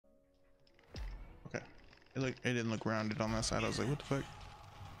It didn't look rounded on that side. I was like, what the fuck?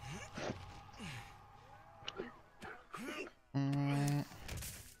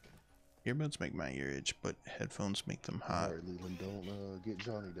 Earbuds make my ear itch, but headphones make them hot. Alright, Leland, don't get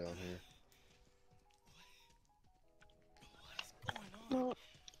Johnny down here. Well,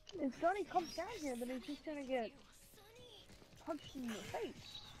 if Johnny comes down here, then he's just gonna get punched in the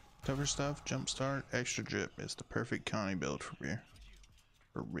face. Tougher stuff, jumpstart, extra drip is the perfect Connie build for rear.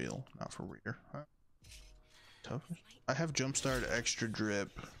 For real, not for rear. Huh? Tougher? I have jumpstart, extra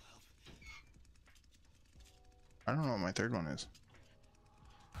drip. I don't know what my third one is.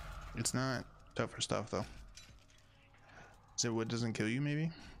 It's not tougher stuff though. Is it what doesn't kill you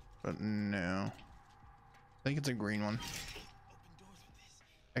maybe? But no. I think it's a green one.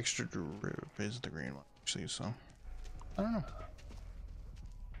 Extra drip is the green one actually, so I don't know.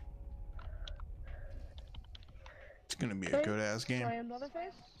 It's gonna be a good ass game. Another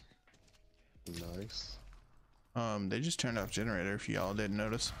face? Nice. They just turned off generator if y'all didn't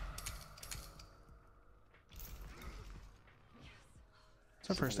notice. It's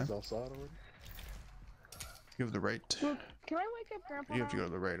the first time. Outside already? You have the right. Look, can I wake up Grandpa? You have to go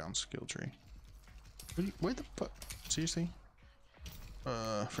to the right on skill tree. Where the fuck? Seriously?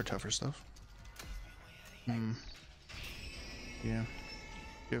 For tougher stuff. Yeah.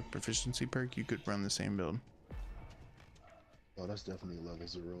 If you have proficiency perk, you could run the same build. Oh, that's definitely level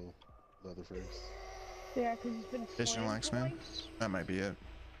 0 Leatherface. Yeah, because he's been Fishing lax, man. That might be it.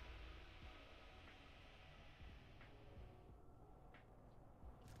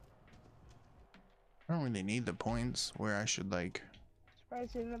 I don't really need the points where I should like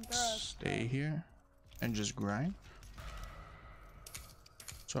stay here and just grind.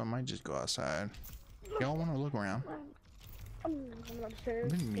 So I might just go outside. Y'all want to look around? I'm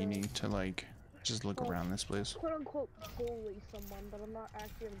upstairs. I've been meaning to like just look around this place. Quote unquote bully someone, but I'm not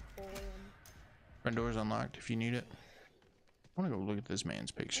actually bullying. Front door's unlocked if you need it. I want to go look at this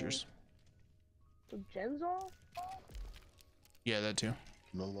man's pictures. The gen's off? Yeah, that too.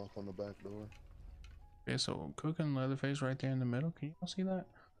 No lock on the back door. Okay, so cooking Leatherface right there in the middle. Can you all see that?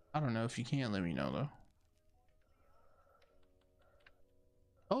 I don't know. If you can't, let me know though.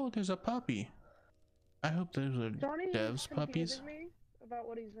 Oh, there's a puppy. I hope those are Johnny Dev's puppies. Me about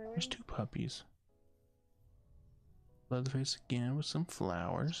what he's doing. There's 2 puppies. Leatherface again with some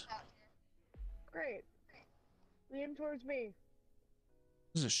flowers. Great. Lean towards me.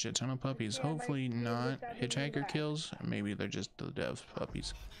 There's a shit ton of puppies. Hopefully not hitchhiker kills. Maybe they're just the Dev's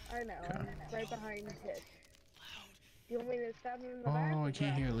puppies. I know. Okay. I'm right behind Hitch. Do you want me to stab him in the back? Oh, I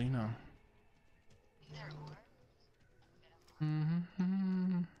can't hear Lena.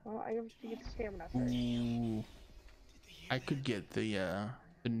 Well, I have to get the stamina first. Ooh. I could get the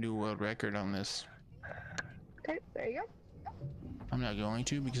new world record on this. Okay, there you go. I'm not going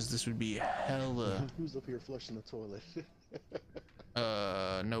to because this would be hella. Who's up here flushing the toilet?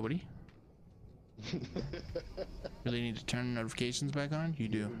 Nobody. Really need to turn notifications back on? You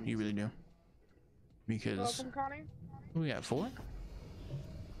do. You really do. Because Welcome, Connie. we got 4.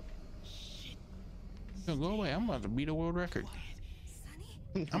 Yo, go away. I'm about to beat a world record.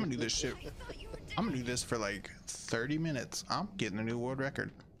 I'm gonna do this shit. I'm gonna do this for like 30 minutes. I'm getting a new world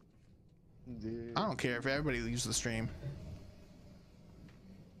record. Yeah. I don't care if everybody leaves the stream.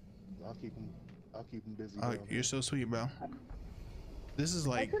 I'll keep him busy. Oh, you're so sweet, bro. This is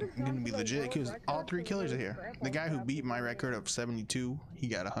like gonna be legit because all 3 killers are here. The guy who beat my record of 72, he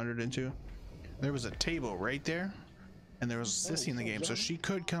got 102. There was a table right there, and there was a sissy in the game, so she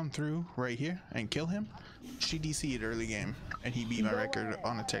could come through right here and kill him. She DC'd early game, and he beat my record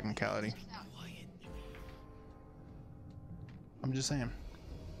on a technicality. I'm just saying.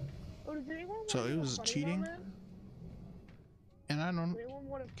 Oh, does anyone So it was cheating, and I don't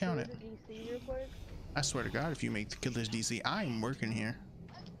count it. I swear to God, if you make the killer's DC, I'm working here.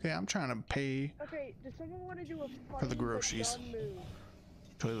 Okay, I'm trying to pay Okay, does someone want to do a for the groceries. move?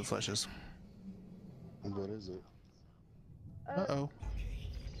 Toilet flushes. What is it? Uh-oh.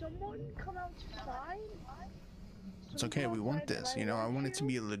 Someone come outside. It's okay, we want this, you know, I want it to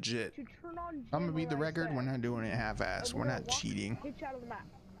be legit. To turn on I'm gonna beat the record, we're not doing it half-ass, we're not cheating. Hitch out of the map.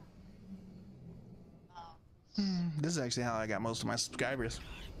 This is actually how I got most of my subscribers.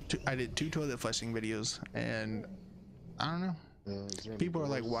 I did 2 toilet flushing videos, and I don't know. People are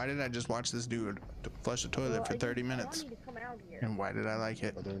like, why did I just watch this dude flush a toilet for 30 minutes? And why did I like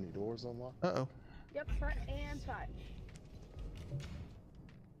it? Are there any doors unlocked? Uh-oh. Yep, front and side.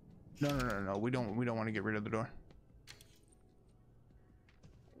 No. We don't want to get rid of the door.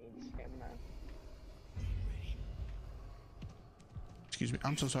 I need stamina. Excuse me.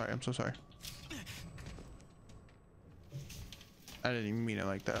 I'm so sorry. I didn't even mean it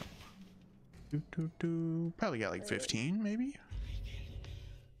like that. Probably got like 15, maybe.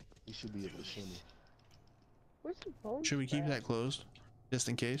 You should be able to shimmy. Where's the bone? Should we keep that closed, just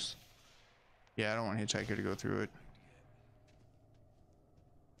in case? Yeah, I don't want Hitchhiker to go through it.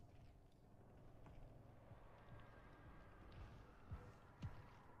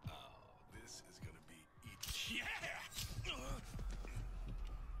 This is gonna be yeah.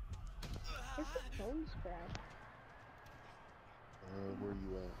 Where's the bone scrap? Where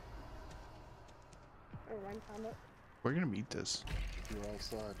you at? Or run found it. We're gonna beat this. If you're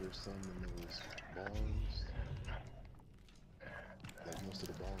outside, there's some in those barns. Like most of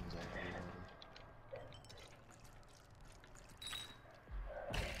the barns out there.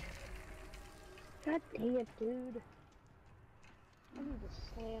 God dang it, dude. I need to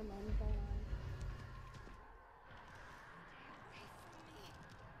slam on that.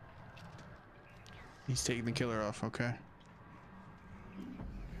 He's taking the killer off, okay.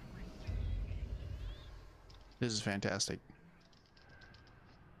 This is fantastic.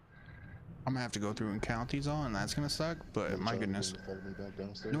 I'm gonna have to go through and count these all, and that's gonna suck, but my goodness.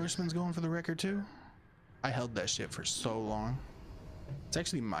 Norseman's going for the record too? I held that shit for so long. It's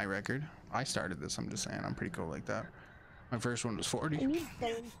actually my record. I started this, I'm just saying. I'm pretty cool like that. My first one was 40. I need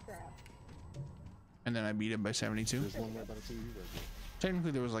bone scrap. And then I beat it by 72. There's one right by the TV right there.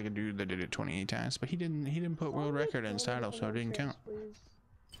 Technically there was like a dude that did it 28 times, but he didn't put world record in his title, so it didn't count.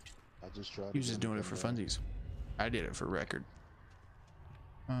 I just tried. He was just doing it for funsies. I did it for record.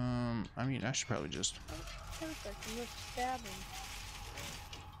 I mean, I should probably just. Perfect, I'm just stabbing.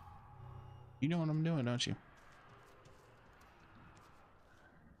 You know what I'm doing, don't you?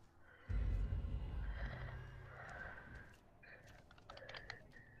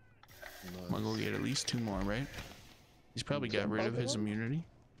 Nice. I'm gonna go get at least 2 more, right? He's probably got rid of his immunity.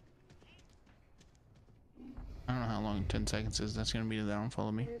 I don't know how long 10 seconds is. That's gonna be the downfall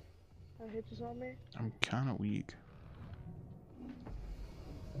of me. Hitches on me. I'm kind of weak.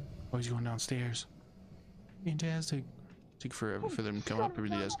 Oh, he's going downstairs. Fantastic. Take forever for them to come up. It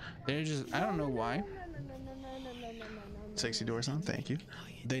really does. They're just, I don't know why. Sexy door son, thank you.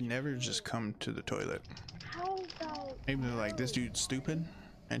 They never just come to the toilet. How about... Maybe they're like, this dude's stupid,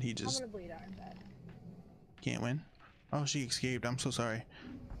 and he just can't win. Oh, she escaped. I'm so sorry.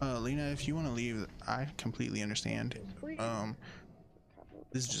 Lena, if you want to leave, I completely understand.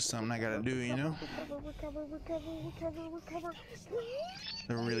 This is just something I gotta do, you know?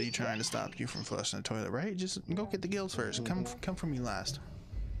 They're really trying to stop you from flushing the toilet, right? Just go get the gills first. Come for me last.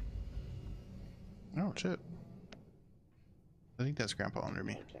 Oh, shit. I think that's Grandpa under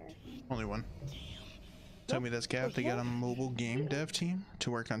me. Only one. Tell me that's Cap. They got a mobile game dev team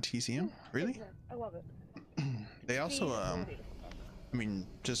to work on TCM. Really? I love it. They also, I mean,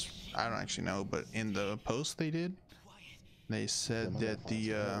 just, I don't actually know, but in the post they did, they said that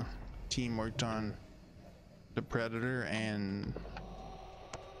the team worked on the Predator and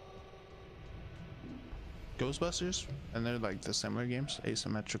Ghostbusters, and they're like the similar games,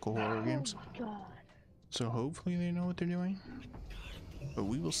 asymmetrical horror games. God. So hopefully they know what they're doing, but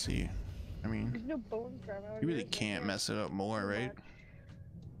we will see. I mean, No bones you really can't mess it up more, right?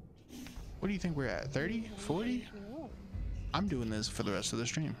 What do you think we're at? 30? 40? I'm doing this for the rest of the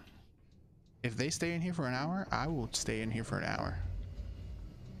stream. If they stay in here for an hour, I will stay in here for an hour.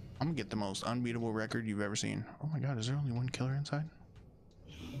 I'm gonna get the most unbeatable record you've ever seen. Oh my god, is there only one killer inside?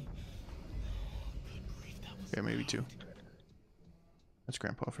 Yeah, maybe 2. That's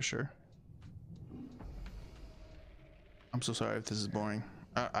Grandpa for sure. I'm so sorry if this is boring.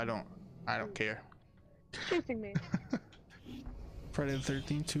 I don't care. Chasing me. Friday the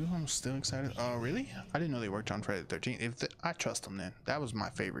 13th too. I'm still excited. Oh really? I didn't know they worked on Friday the 13th. I trust them then. That was my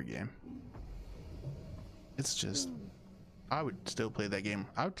favorite game. It's just, I would still play that game.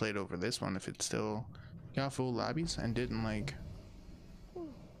 I would play it over this one if it still got full lobbies and didn't like.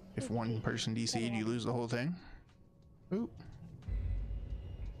 If one person DC'd, you lose the whole thing. Ooh.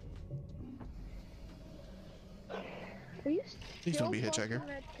 Are you Please don't be Hitchhiker.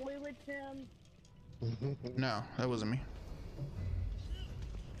 that toilet, Tim? No, that wasn't me.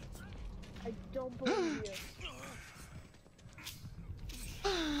 I don't believe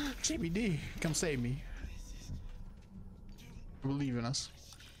you. CBD, come save me. Believe in us.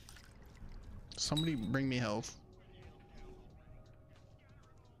 Somebody bring me health.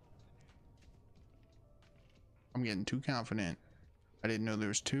 I'm getting too confident. I didn't know there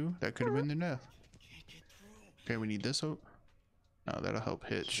was 2. That could have been their death. Okay, we need this hope. No, that'll help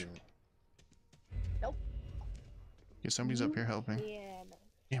Hitch. Nope. Yeah, somebody's up here helping. Yeah, no.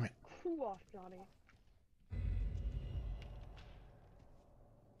 Damn it. Cool off, Johnny.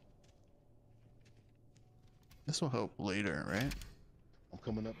 This will help later, right? I'm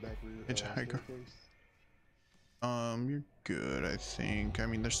coming up back where Hitchhiker. You're good, I think. I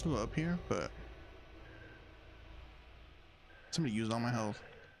mean, they're still up here, but somebody used all my health.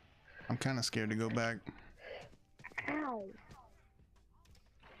 I'm kind of scared to go back. Ow.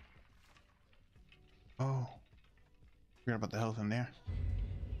 Oh, forgot about the health in there.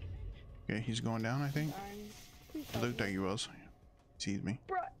 Okay, he's going down, I think. It looked like he was. He sees me.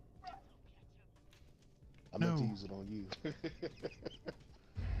 Bruh. I meant to use it on you.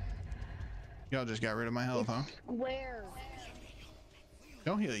 Y'all just got rid of my health, huh? Square.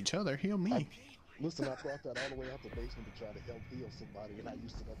 Don't heal each other, heal me. Listen, I brought that all the way out the basement to try to help heal somebody, and I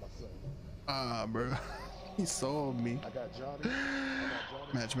used it on myself. Ah, bro. He sold me. I got Johnny.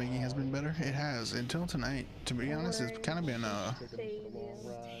 Matchmaking has been better. It has until tonight. To be honest, it's kind of been not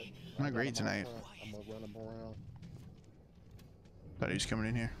great tonight. I'm gonna run him around. Thought he was coming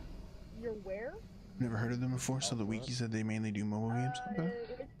in here. You're where? Never heard of them before. So the wiki said they mainly do mobile games. Okay.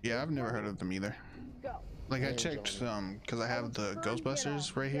 Yeah, I've never heard of them either. Go. Like I checked because I have the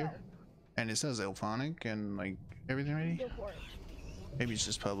Ghostbusters right here, and it says Elphonic and like everything ready. Go for it. Maybe it's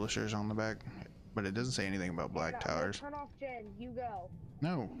just publishers on the back, but it doesn't say anything about Black Towers. Turn off Jen. You go.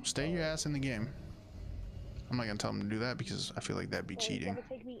 No, stay your ass in the game. I'm not gonna tell them to do that because I feel like that'd be cheating.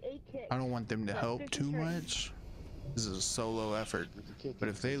 Take me 8 kicks. I don't want them to help too much. This is a solo effort, but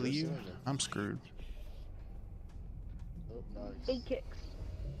if they leave, I'm screwed. Oh, nice. 8 kicks.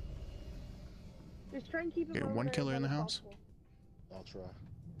 Just try and keep it. Okay, one killer in the house. I'll try.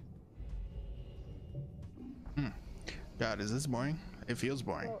 God, is this boring? It feels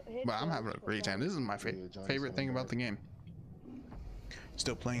boring, but I'm having a great time. This is my favorite thing about the game.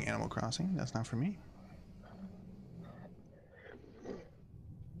 Still playing Animal Crossing. That's not for me.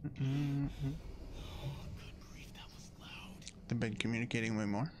 They've been communicating way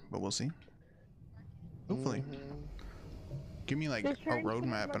more, but we'll see. Hopefully. Give me like a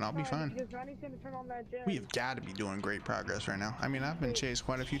roadmap and I'll be fine. We have got to be doing great progress right now. I mean, I've been chased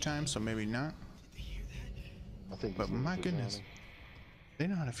quite a few times, so maybe not. But my goodness, they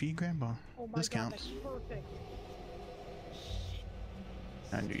know how to feed grandpa. This counts.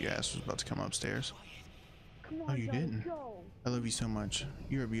 I knew your ass was about to come upstairs. Oh, you didn't. I love you so much.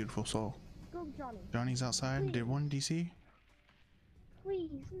 You're a beautiful soul. Go, Johnny. Johnny's outside. Please. Did one DC? Please,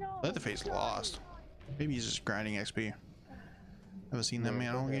 no. Leatherface lost. Maybe he's just grinding XP. Haven't seen that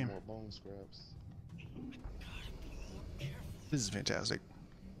man all game. This is fantastic.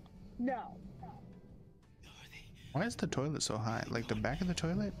 No. Why is the toilet so high? Like the back of the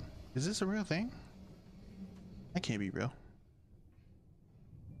toilet? Is this a real thing? That can't be real.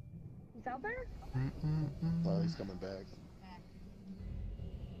 He's out there? Oh, he's coming back.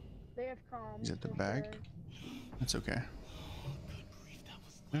 They have comms. He's at the back. That's okay.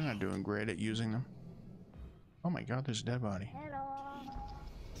 They're not doing great at using them. Oh my god, there's a dead body. Hello.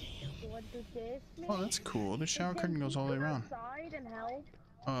 What does this mean? Oh, that's cool. The shower curtain goes all the way around. Outside and help.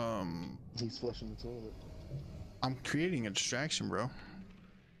 He's flushing the toilet. I'm creating a distraction, bro.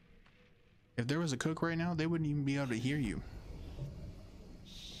 If there was a cook right now, they wouldn't even be able to hear you.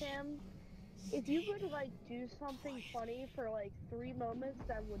 Tim, if you could like do something funny for like 3 moments,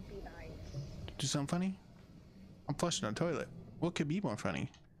 that would be nice. Do something funny? I'm flushing a toilet. What could be more funny?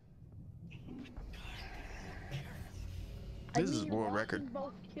 This is world record.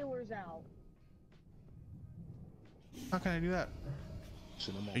 Both killers out. How can I do that?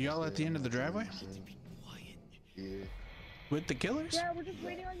 Are y'all at the end of the driveway? Yeah. With the killers? Yeah, we're just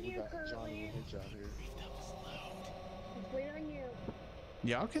waiting on you currently. Just waiting on you.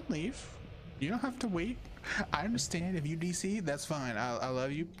 Y'all can leave. You don't have to wait. I understand if you DC, that's fine. I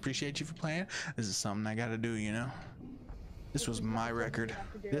love you. Appreciate you for playing. This is something I gotta do, you know? This was my record.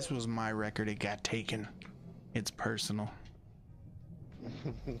 This was my record. It got taken. It's personal.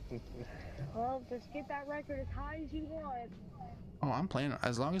 Well, just get that record as high as you want. Oh, I'm playing.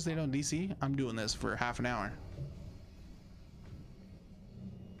 As long as they don't DC, I'm doing this for half an hour.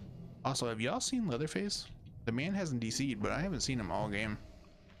 Also, have y'all seen Leatherface? The man hasn't DC'd, but I haven't seen him all game.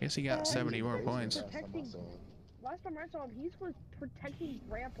 I guess he got 70 more points. Last time I saw him, he was protecting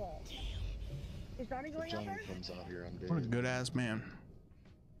Grandpa. Is Johnny going out there? What a good ass man.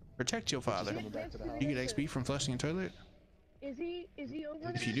 Protect your father. You get XP from flushing a toilet? Is he over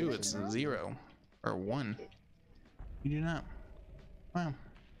there? If you do, it's 0 or 1. You do not. Wow.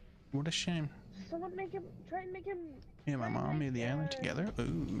 What a shame. Someone try and make him. Me and my mom made the island together.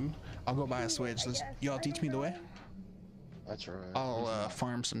 Ooh. I'll go buy a switch. Y'all teach me the way? That's right. I'll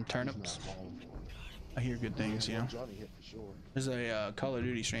farm some turnips. I hear good things, you know. There's a Call of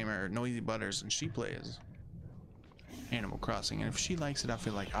Duty streamer, Noisy Butters, and she plays Animal Crossing. And if she likes it, I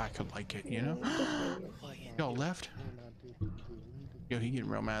feel like I could like it, you know? Y'all left? Yo, he getting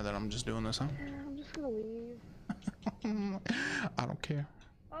real mad that I'm just doing this, huh? I'm just gonna leave. I don't care.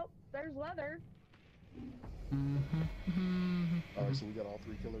 Oh, there's leather. Alright, so we got all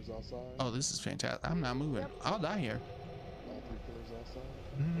 3 killers outside. Oh, this is fantastic. I'm not moving. Yep. I'll die here. All 3 killers outside.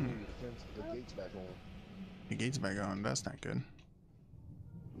 Mm. The gate's back on. The gate's back on. That's not good.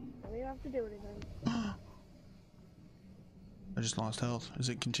 We don't have to do anything. I just lost health. Is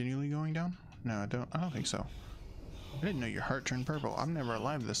it continually going down? No, I don't think so. I didn't know your heart turned purple. I'm never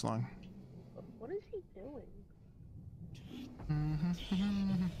alive this long. What is he doing?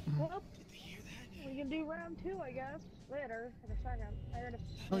 Mm-hmm. Well, we can do round 2, I guess. Later, in a second.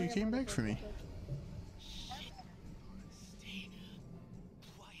 Oh, you came back for me.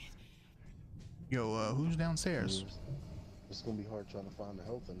 Yo, who's downstairs? It's gonna be hard trying to find the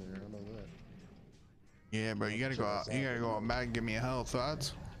health in there. I know that. Yeah, bro, you gotta go out. You gotta go out back and give me a health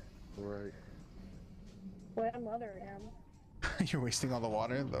thoughts. Right. Wait, I'm mother him. You're wasting all the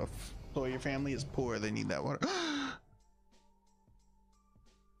water. The Sawyer family is poor. They need that water.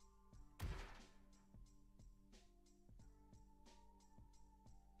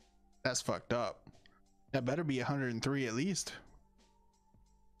 That's fucked up. That better be 103 at least.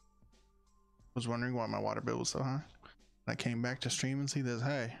 Was wondering why my water bill was so high. I came back to stream and see this.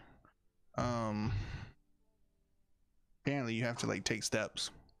 Hey, apparently you have to like take steps.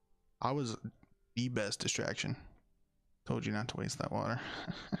 I was the best distraction. Told you not to waste that water.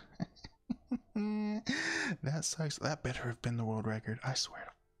 That sucks. That better have been the world record. I swear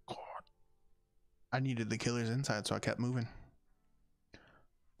to God. I needed the killers inside, so I kept moving.